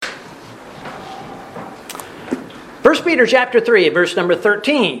1 Peter chapter 3, verse number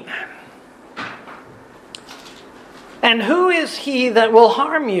 13. And who is he that will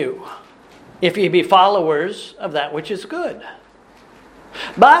harm you, if ye be followers of that which is good?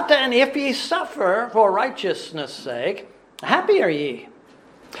 But and if ye suffer for righteousness' sake, happy are ye.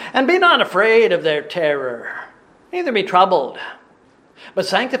 And be not afraid of their terror, neither be troubled. But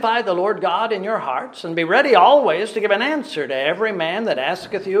sanctify the Lord God in your hearts, and be ready always to give an answer to every man that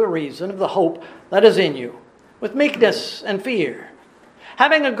asketh you a reason of the hope that is in you, with meekness and fear,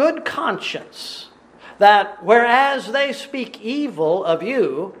 having a good conscience, that whereas they speak evil of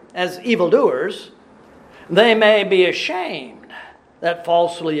you as evildoers, they may be ashamed that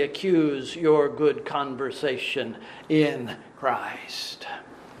falsely accuse your good conversation in Christ.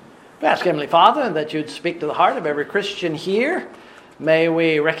 We ask, Heavenly Father, that you'd speak to the heart of every Christian here. May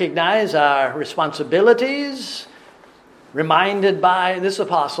we recognize our responsibilities, reminded by this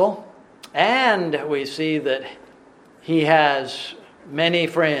apostle, and we see that he has many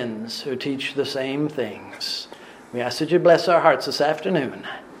friends who teach the same things. We ask that you bless our hearts this afternoon.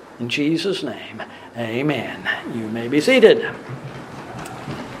 In Jesus' name, amen. You may be seated.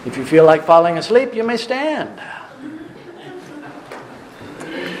 If you feel like falling asleep, you may stand.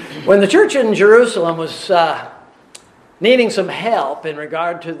 When the church in Jerusalem was needing some help in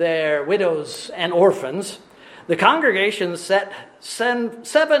regard to their widows and orphans, the congregation set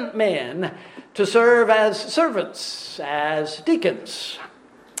 7 men to serve as servants, as deacons.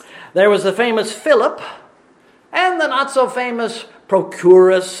 There was the famous Philip, and the not-so-famous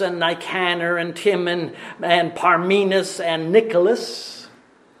Prochorus, and Nicanor, and Timon, and Parmenas, and Nicholas.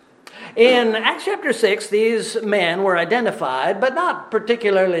 In Acts chapter 6, these men were identified, but not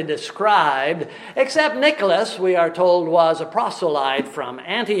particularly described, except Nicholas, we are told, was a proselyte from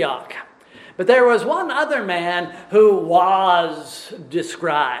Antioch. But there was one other man who was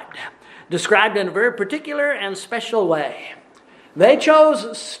described in a very particular and special way. They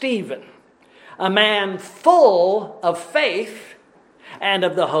chose Stephen, a man full of faith and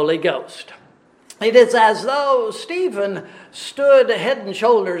of the Holy Ghost. It is as though Stephen stood head and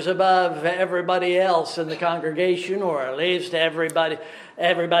shoulders above everybody else in the congregation, or at least everybody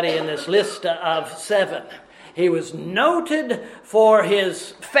in this list of 7. He was noted for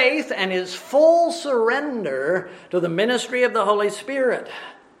his faith and his full surrender to the ministry of the Holy Spirit.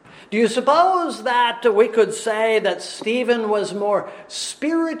 Do you suppose that we could say that Stephen was more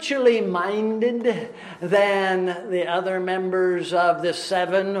spiritually minded than the other members of the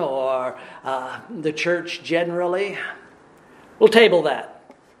 7 or the church generally? We'll table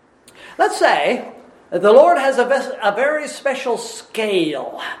that. Let's say that the Lord has a very special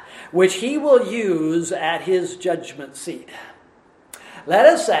scale which he will use at his judgment seat. Let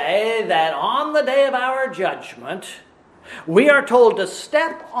us say that on the day of our judgment, we are told to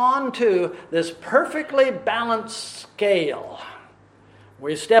step onto this perfectly balanced scale.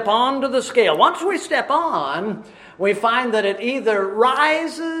 We step onto the scale. Once we step on, we find that it either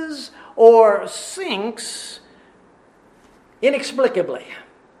rises or sinks inexplicably,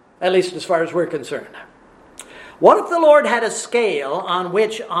 at least as far as we're concerned. What if the Lord had a scale on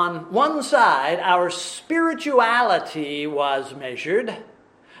which on one side our spirituality was measured,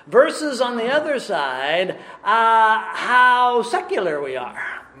 versus on the other side, how secular we are,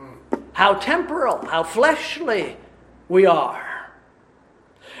 how temporal, how fleshly we are.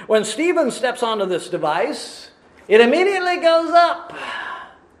 When Stephen steps onto this device, it immediately goes up.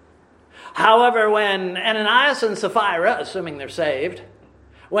 However, when Ananias and Sapphira, assuming they're saved,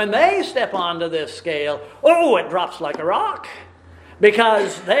 when they step onto this scale, it drops like a rock,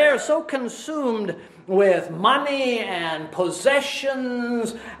 because they're so consumed with money and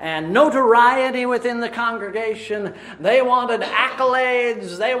possessions and notoriety within the congregation. They wanted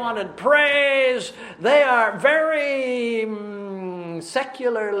accolades. They wanted praise. They are very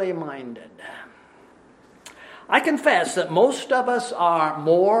secularly minded. I confess that most of us are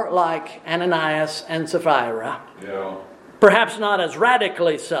more like Ananias and Sapphira. Yeah. Perhaps not as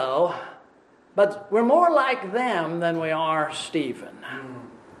radically so, but we're more like them than we are Stephen.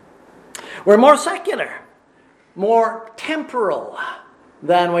 We're more secular, more temporal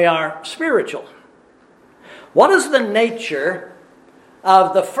than we are spiritual. What is the nature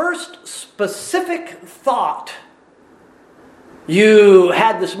of the first specific thought you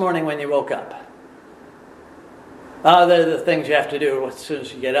had this morning when you woke up? They're the things you have to do as soon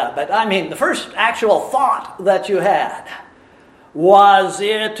as you get up. But I mean, the first actual thought that you had, was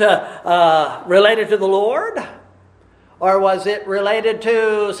it related to the Lord? Or was it related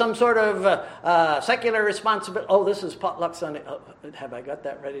to some sort of secular responsibility? Oh, this is potluck Sunday. Oh, have I got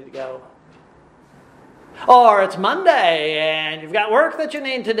that ready to go? Or it's Monday and you've got work that you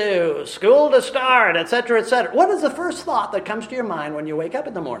need to do, school to start, etc., etc. What is the first thought that comes to your mind when you wake up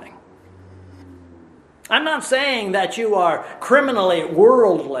in the morning? I'm not saying that you are criminally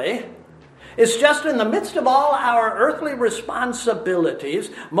worldly. It's just in the midst of all our earthly responsibilities,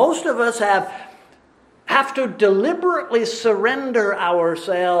 most of us have to deliberately surrender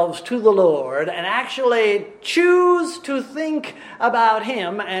ourselves to the Lord and actually choose to think about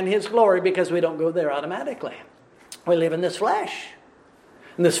Him and His glory, because we don't go there automatically. We live in this flesh.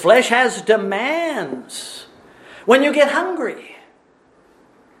 And this flesh has demands. When you get hungry,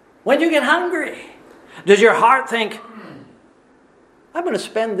 does your heart think, I'm going to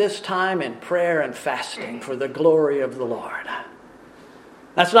spend this time in prayer and fasting for the glory of the Lord?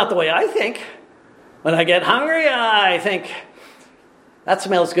 That's not the way I think. When I get hungry, I think, that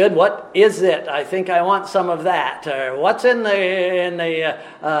smells good. What is it? I think I want some of that. Or what's in the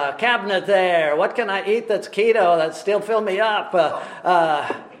cabinet there? What can I eat that's keto that still fill me up?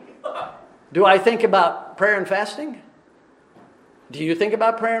 Do I think about prayer and fasting? Do you think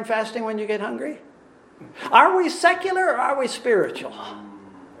about prayer and fasting when you get hungry? Are we secular or are we spiritual?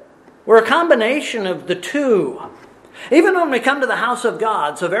 We're a combination of the two. Even when we come to the house of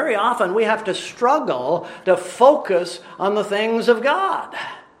God, so very often we have to struggle to focus on the things of God,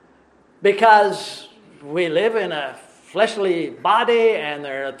 because we live in a fleshly body and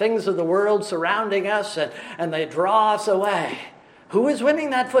there are things of the world surrounding us and they draw us away. Who is winning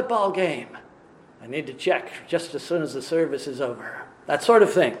that football game? I need to check just as soon as the service is over. That sort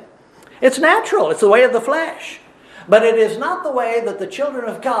of thing. It's natural. It's the way of the flesh. But it is not the way that the children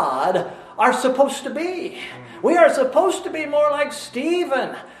of God are supposed to be. We are supposed to be more like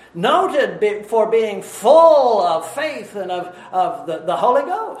Stephen, noted for being full of faith and of the Holy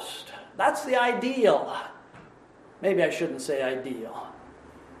Ghost. That's the ideal. Maybe I shouldn't say ideal.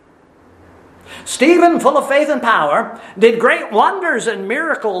 Stephen, full of faith and power, did great wonders and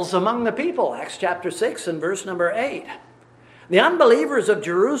miracles among the people. Acts chapter 6 and verse number 8. The unbelievers of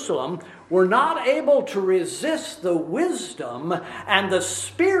Jerusalem were not able to resist the wisdom and the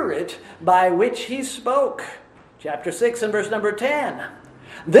spirit by which he spoke. Chapter 6 and verse number 10.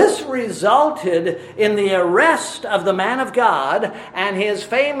 This resulted in the arrest of the man of God and his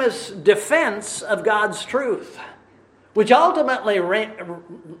famous defense of God's truth, which ultimately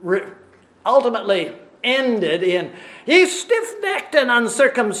ended in, "Ye stiff-necked and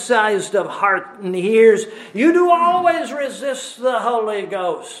uncircumcised of heart and ears, you do always resist the Holy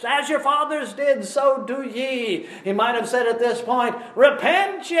Ghost. As your fathers did, so do ye." He might have said at this point,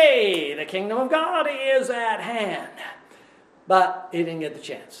 "Repent ye, the kingdom of God is at hand." But he didn't get the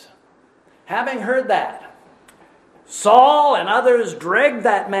chance. Having heard that, Saul and others dragged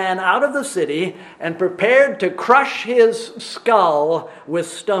that man out of the city and prepared to crush his skull with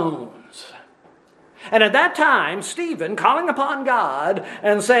stones. And at that time, Stephen, calling upon God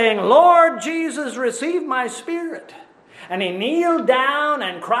and saying, "Lord Jesus, receive my spirit." And he kneeled down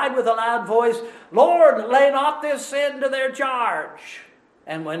and cried with a loud voice, "Lord, lay not this sin to their charge."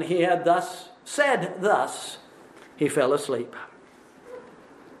 And when he had said thus, he fell asleep.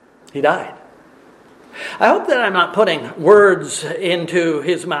 He died. I hope that I'm not putting words into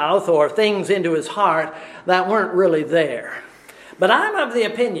his mouth or things into his heart that weren't really there. But I'm of the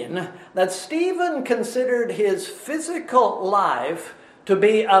opinion that Stephen considered his physical life to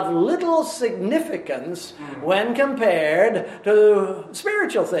be of little significance when compared to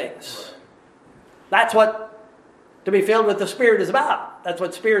spiritual things. That's what to be filled with the Spirit is about. That's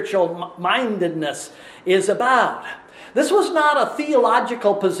what spiritual mindedness is about. This was not a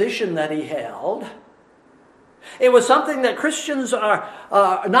theological position that he held. It was something that Christians are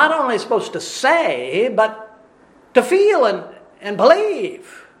not only supposed to say, but to feel and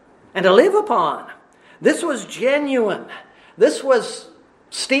believe and to live upon. This was genuine. This was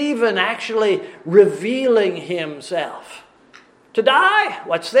Stephen actually revealing himself. To die?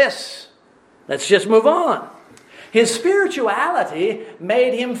 What's this? Let's just move on. His spirituality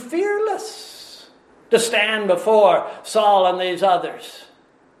made him fearless to stand before Saul and these others,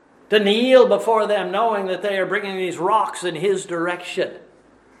 to kneel before them knowing that they are bringing these rocks in his direction.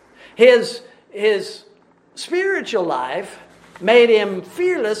 His spiritual life made him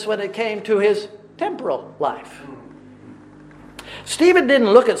fearless when it came to his temporal life. Stephen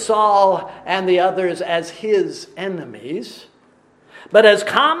didn't look at Saul and the others as his enemies, but as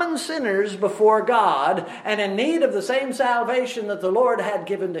common sinners before God and in need of the same salvation that the Lord had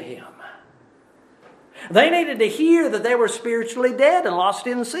given to him. They needed to hear that they were spiritually dead and lost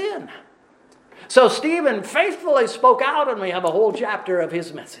in sin. So Stephen faithfully spoke out, and we have a whole chapter of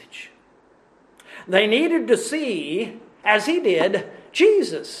his message. They needed to see, as he did,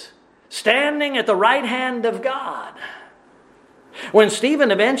 Jesus standing at the right hand of God. When Stephen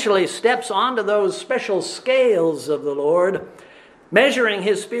eventually steps onto those special scales of the Lord, measuring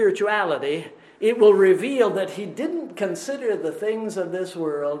his spirituality, it will reveal that he didn't consider the things of this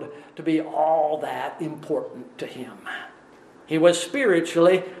world to be all that important to him. He was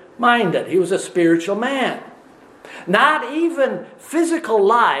spiritually minded. He was a spiritual man. Not even physical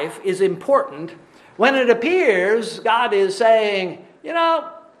life is important when it appears God is saying,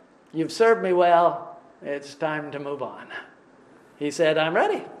 you've served me well. It's time to move on. He said, I'm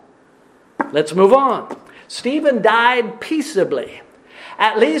ready. Let's move on. Stephen died peaceably,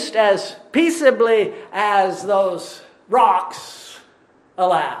 at least as peaceably as those rocks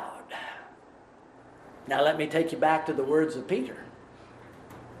allowed. Now let me take you back to the words of Peter.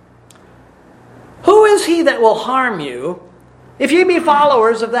 Who is he that will harm you if ye be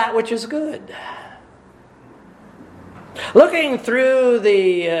followers of that which is good? Looking through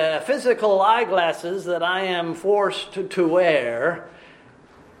the physical eyeglasses that I am forced to wear,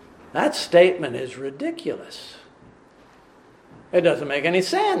 that statement is ridiculous. It doesn't make any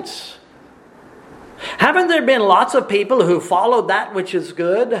sense. Haven't there been lots of people who followed that which is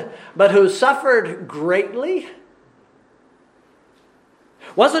good, but who suffered greatly?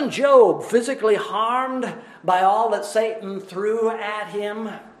 Wasn't Job physically harmed by all that Satan threw at him?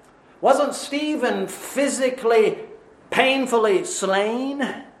 Wasn't Stephen physically, painfully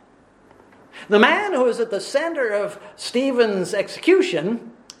slain? The man who was at the center of Stephen's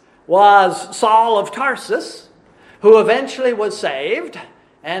execution was Saul of Tarsus, who eventually was saved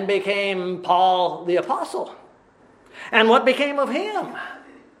and became Paul the Apostle. And what became of him?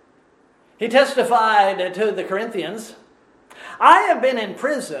 He testified to the Corinthians, I have been in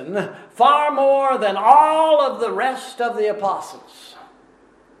prison far more than all of the rest of the apostles.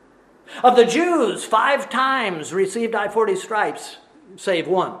 Of the Jews, 5 times received I 40 stripes, save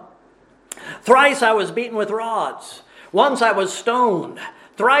one. Thrice I was beaten with rods. Once I was stoned.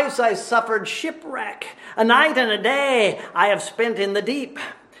 Thrice I suffered shipwreck. A night and a day I have spent in the deep.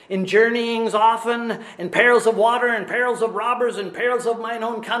 In journeyings often, in perils of water, in perils of robbers, in perils of mine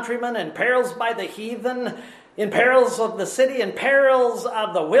own countrymen, in perils by the heathen, in perils of the city, in perils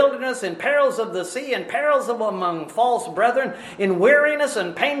of the wilderness, in perils of the sea, in perils of among false brethren, in weariness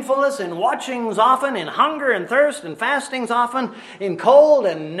and painfulness, in watchings often, in hunger and thirst, in fastings often, in cold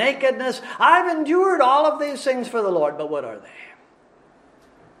and nakedness. I've endured all of these things for the Lord, but what are they?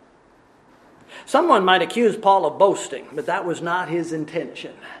 Someone might accuse Paul of boasting, but that was not his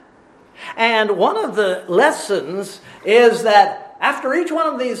intention. And one of the lessons is that after each one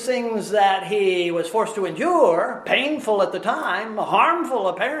of these things that he was forced to endure, painful at the time, harmful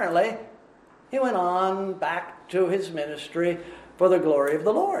apparently, he went on back to his ministry for the glory of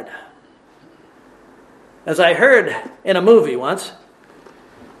the Lord. As I heard in a movie once,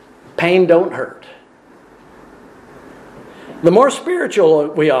 pain don't hurt. The more spiritual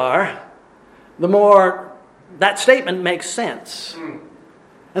we are, the more that statement makes sense.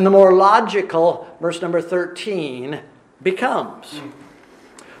 And the more logical verse number 13 becomes.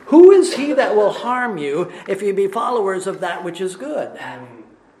 Who is he that will harm you if ye be followers of that which is good?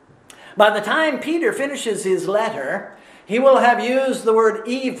 By the time Peter finishes his letter, he will have used the word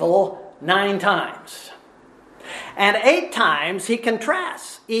evil 9 times. And 8 times he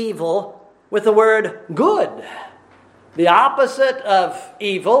contrasts evil with the word good. The opposite of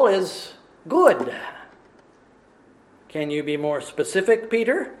evil is good. Can you be more specific,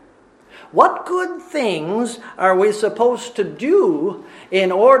 Peter? What good things are we supposed to do in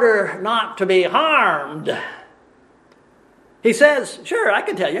order not to be harmed? He says, sure, I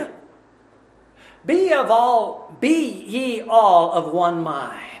can tell you. Be ye all of one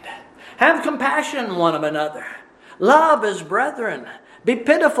mind. Have compassion one of another. Love as brethren. Be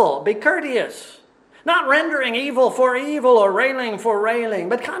pitiful, be courteous. Not rendering evil for evil or railing for railing,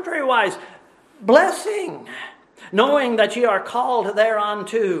 but contrariwise, blessing, knowing that ye are called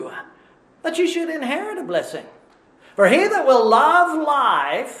thereunto, that ye should inherit a blessing. For he that will love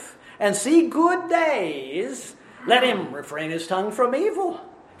life and see good days, let him refrain his tongue from evil,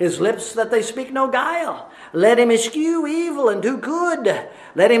 his lips that they speak no guile. Let him eschew evil and do good.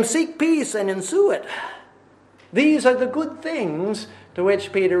 Let him seek peace and ensue it. These are the good things to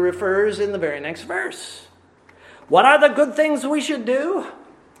which Peter refers in the very next verse. What are the good things we should do?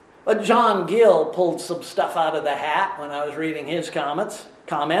 Well, John Gill pulled some stuff out of the hat when I was reading his comments.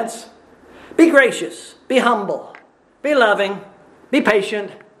 Be gracious, be humble, be loving, be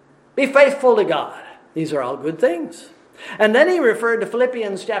patient, be faithful to God. These are all good things. And then he referred to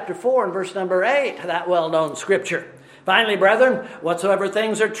Philippians chapter 4 and verse number 8, that well-known scripture. Finally, brethren, whatsoever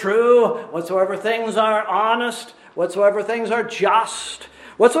things are true, whatsoever things are honest, whatsoever things are just,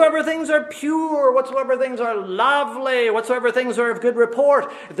 Whatsoever things are pure, whatsoever things are lovely, whatsoever things are of good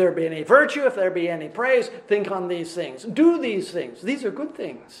report, if there be any virtue, if there be any praise, think on these things. Do these things. These are good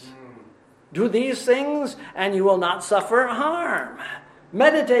things. Do these things and you will not suffer harm.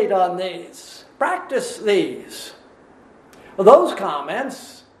 Meditate on these. Practice these. Well, those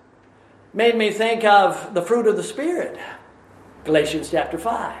comments made me think of the fruit of the Spirit. Galatians chapter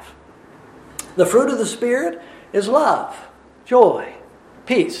 5. The fruit of the Spirit is love, joy,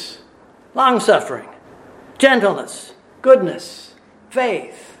 peace, long-suffering, gentleness, goodness,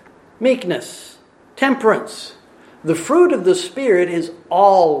 faith, meekness, temperance. The fruit of the Spirit is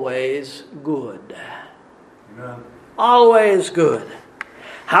always good. Amen. Always good.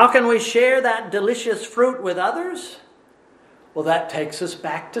 How can we share that delicious fruit with others? Well, that takes us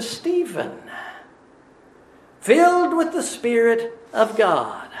back to Stephen. Filled with the Spirit of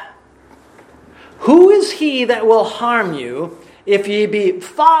God. Who is he that will harm you if ye be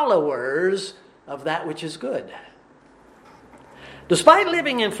followers of that which is good? Despite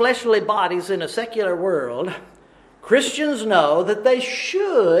living in fleshly bodies in a secular world, Christians know that they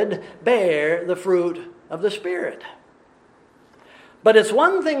should bear the fruit of the Spirit. But it's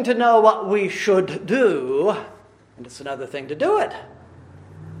one thing to know what we should do, and it's another thing to do it.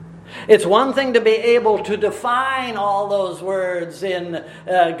 It's one thing to be able to define all those words in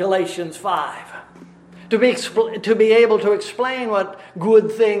Galatians 5. To be able to explain what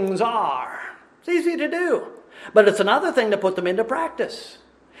good things are. It's easy to do. But it's another thing to put them into practice.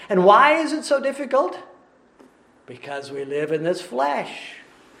 And why is it so difficult? Because we live in this flesh.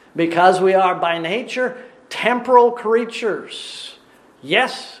 Because we are by nature temporal creatures.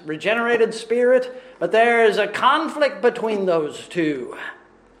 Yes, regenerated spirit, but there is a conflict between those two.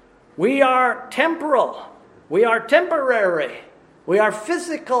 We are temporal. We are temporary. We are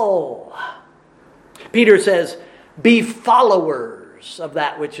physical. Peter says, be followers of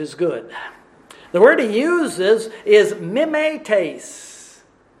that which is good. The word he uses is mimetes.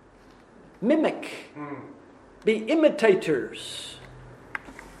 Mimic. Be imitators.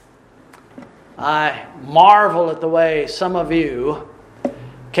 I marvel at the way some of you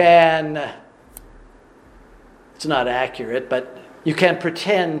can, it's not accurate, but you can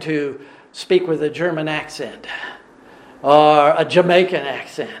pretend to speak with a German accent or a Jamaican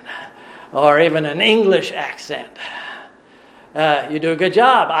accent or even an English accent. You do a good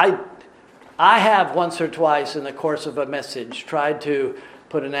job. I have once or twice in the course of a message tried to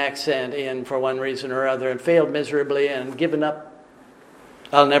put an accent in for one reason or other and failed miserably and given up.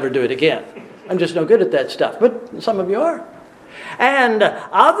 I'll never do it again. I'm just no good at that stuff. But some of you are. And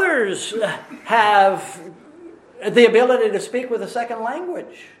others have the ability to speak with a second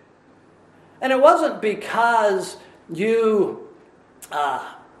language. And it wasn't because you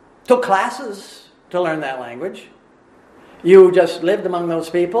took classes to learn that language. You just lived among those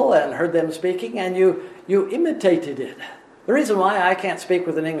people and heard them speaking and you imitated it. The reason why I can't speak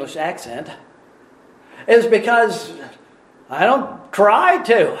with an English accent is because I don't try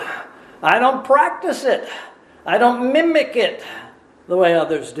to. I don't practice it. I don't mimic it the way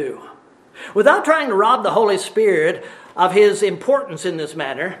others do. Without trying to rob the Holy Spirit of his importance in this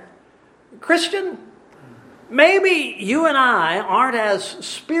matter, Christian, maybe you and I aren't as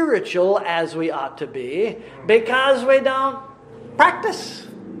spiritual as we ought to be because we don't practice.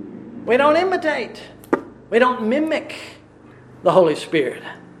 We don't imitate. We don't mimic the Holy Spirit.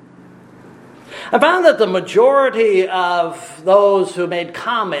 I found that the majority of those who made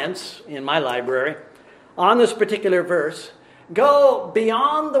comments in my library on this particular verse go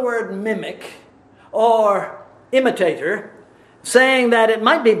beyond the word mimic or imitator, saying that it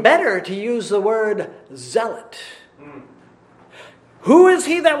might be better to use the word zealot. Who is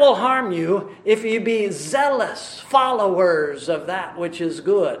he that will harm you if you be zealous followers of that which is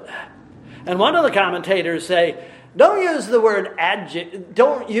good? And one of the commentators say, don't use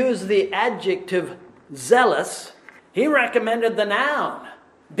the adjective zealous. He recommended the noun.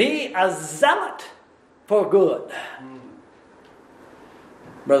 Be a zealot for good.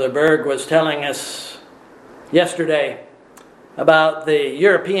 Brother Berg was telling us yesterday about the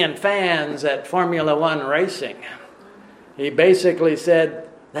European fans at Formula One racing. He basically said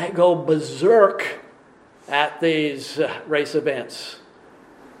they go berserk at these race events.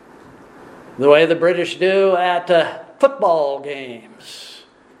 The way the British do at football games.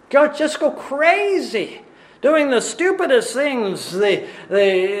 Just go crazy. Doing the stupidest things,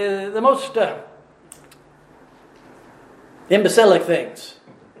 the most imbecilic things.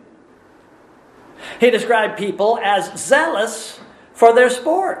 He described people as zealous for their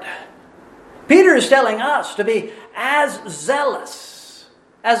sport. Peter is telling us to be as zealous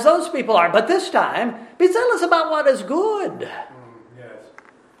as those people are. But this time, be zealous about what is good. Yes.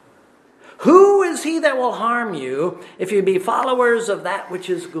 Who is he that will harm you if you be followers of that which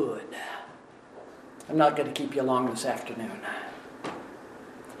is good? I'm not going to keep you long this afternoon.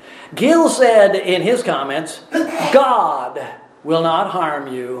 Gill said in his comments, God will not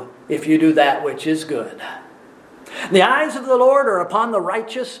harm you if you do that which is good. The eyes of the Lord are upon the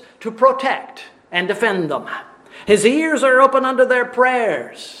righteous to protect and defend them. His ears are open unto their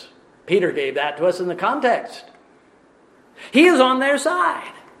prayers. Peter gave that to us in the context. He is on their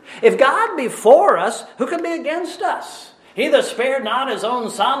side. If God be for us, who can be against us? He that spared not his own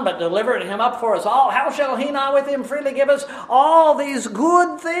Son, but delivered him up for us all, how shall he not with him freely give us all these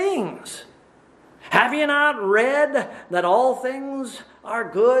good things? Have you not read that all things are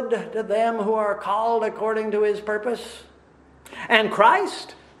good to them who are called according to his purpose? And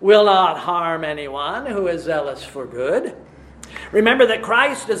Christ will not harm anyone who is zealous for good. Remember that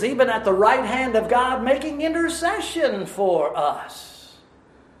Christ is even at the right hand of God, making intercession for us.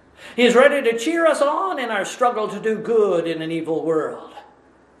 He is ready to cheer us on in our struggle to do good in an evil world.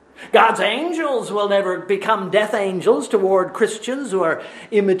 God's angels will never become death angels toward Christians who are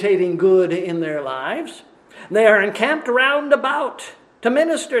imitating good in their lives. They are encamped round about to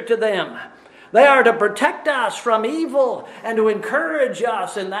minister to them. They are to protect us from evil and to encourage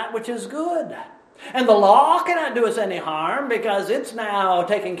us in that which is good. And the law cannot do us any harm because it's now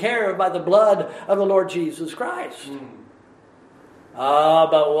taken care of by the blood of the Lord Jesus Christ.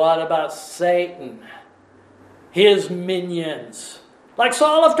 But what about Satan? His minions, like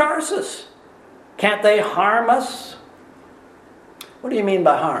Saul of Tarsus. Can't they harm us? What do you mean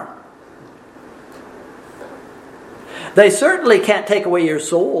by harm? They certainly can't take away your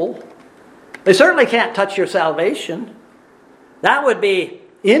soul. They certainly can't touch your salvation. That would be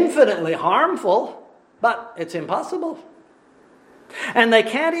infinitely harmful, but it's impossible. And they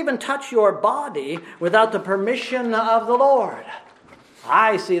can't even touch your body without the permission of the Lord.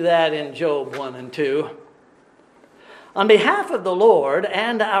 I see that in Job 1 and 2. On behalf of the Lord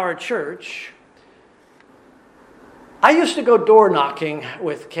and our church, I used to go door knocking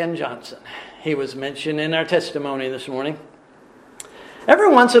with Ken Johnson. He was mentioned in our testimony this morning. Every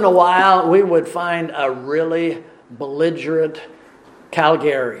once in a while, we would find a really belligerent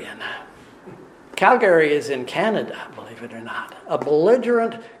Calgarian. Calgary is in Canada, believe it or not. A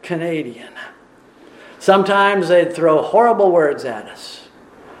belligerent Canadian. Sometimes they'd throw horrible words at us.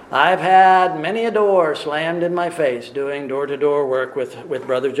 I've had many a door slammed in my face doing door-to-door work with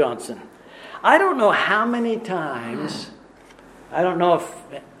Brother Johnson. I don't know how many times, I don't know if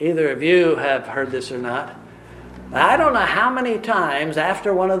either of you have heard this or not, I don't know how many times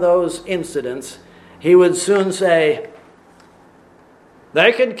after one of those incidents, he would soon say,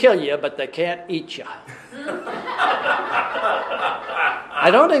 "They can kill you, but they can't eat you." I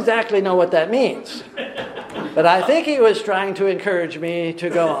don't exactly know what that means, but I think he was trying to encourage me to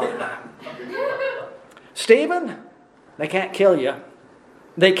go on. Stephen, they can't kill you.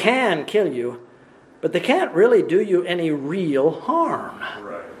 They can kill you, but they can't really do you any real harm.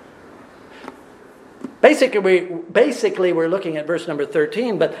 Right. Basically, we're looking at verse number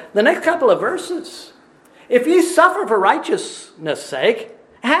 13, but the next couple of verses. If ye suffer for righteousness' sake,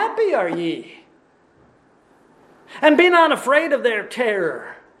 happy are ye. And be not afraid of their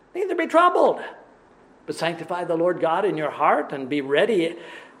terror, neither be troubled. But sanctify the Lord God in your heart, and be ready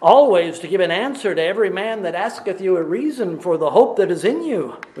always to give an answer to every man that asketh you a reason for the hope that is in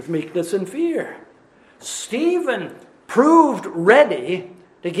you, with meekness and fear. Stephen proved ready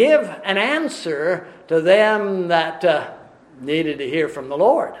to give an answer to them that needed to hear from the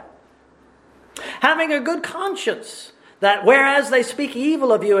Lord. Having a good conscience, that whereas they speak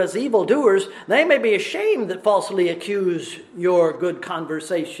evil of you as evildoers, they may be ashamed that falsely accuse your good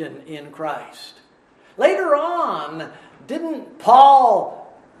conversation in Christ. Later on, didn't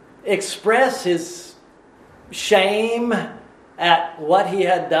Paul express his shame at what he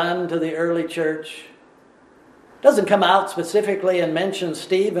had done to the early church? Doesn't come out specifically and mention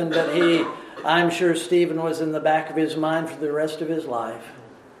Stephen, but I'm sure Stephen was in the back of his mind for the rest of his life.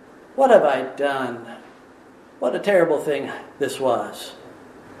 What have I done? What a terrible thing this was.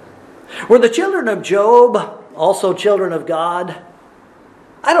 Were the children of Job also children of God?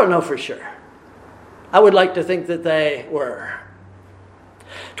 I don't know for sure. I would like to think that they were.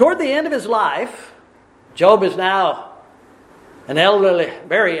 Toward the end of his life, Job is now an elderly,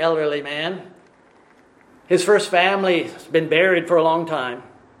 very elderly man. His first family has been buried for a long time.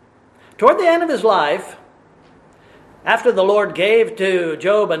 Toward the end of his life, after the Lord gave to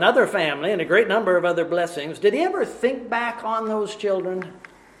Job another family and a great number of other blessings, did he ever think back on those children?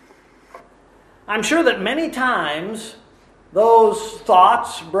 I'm sure that many times those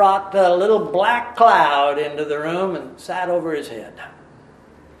thoughts brought a little black cloud into the room and sat over his head.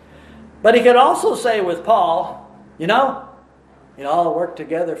 But he could also say with Paul, it all worked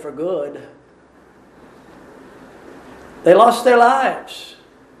together for good. They lost their lives.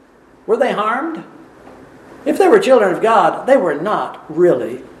 Were they harmed? If they were children of God, they were not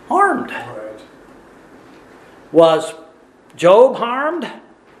really harmed. Right. Was Job harmed?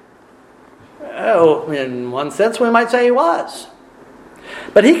 Oh, in one sense we might say he was.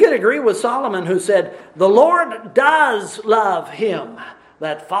 But he could agree with Solomon, who said, "The Lord does love him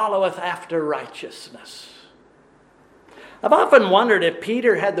that followeth after righteousness." I've often wondered if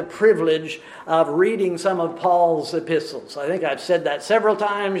Peter had the privilege of reading some of Paul's epistles. I think I've said that several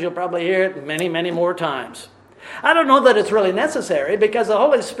times. You'll probably hear it many, many more times. I don't know that it's really necessary, because the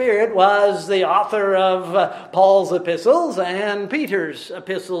Holy Spirit was the author of Paul's epistles and Peter's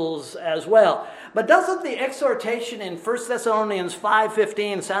epistles as well. But doesn't the exhortation in 1 Thessalonians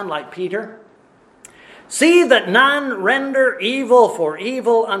 5:15 sound like Peter? "See that none render evil for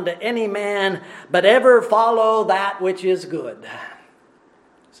evil unto any man, but ever follow that which is good."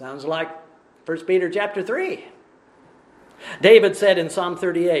 Sounds like 1 Peter chapter 3. David said in Psalm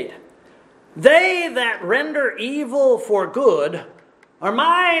 38, "They that render evil for good are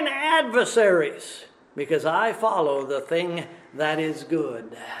mine adversaries, because I follow the thing that is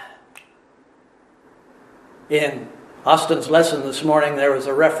good." In Austin's lesson this morning, there was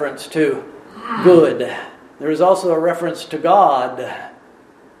a reference to good. There is also a reference to God.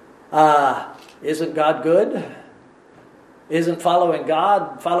 Isn't God good? Isn't following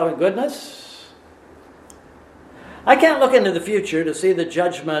God following goodness? I can't look into the future to see the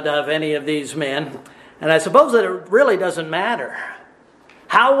judgment of any of these men, and I suppose that it really doesn't matter.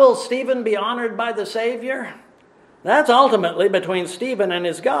 How will Stephen be honored by the Savior? That's ultimately between Stephen and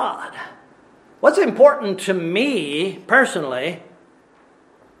his God. What's important to me personally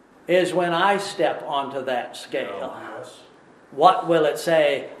is when I step onto that scale. Yes. What will it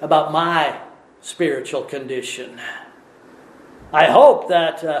say about my spiritual condition? I hope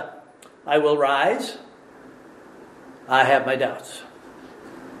that I will rise. I have my doubts.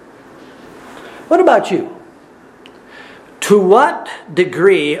 What about you? To what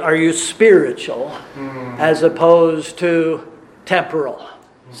degree are you spiritual as opposed to temporal,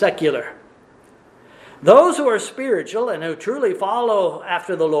 secular? Those who are spiritual and who truly follow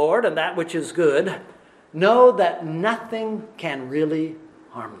after the Lord and that which is good know that nothing can really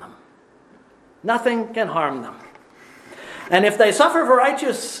harm them. Nothing can harm them. And if they suffer for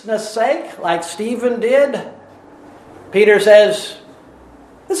righteousness' sake, like Stephen did, Peter says,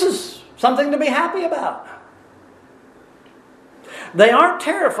 this is something to be happy about. They aren't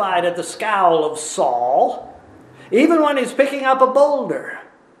terrified at the scowl of Saul, even when he's picking up a boulder,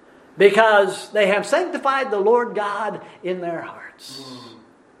 because they have sanctified the Lord God in their hearts.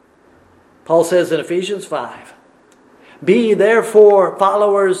 Paul says in Ephesians 5, "Be therefore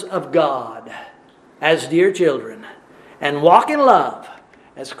followers of God as dear children, and walk in love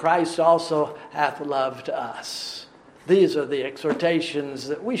as Christ also hath loved us." These are the exhortations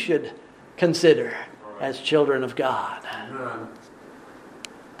that we should consider as children of God.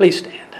 Please stand.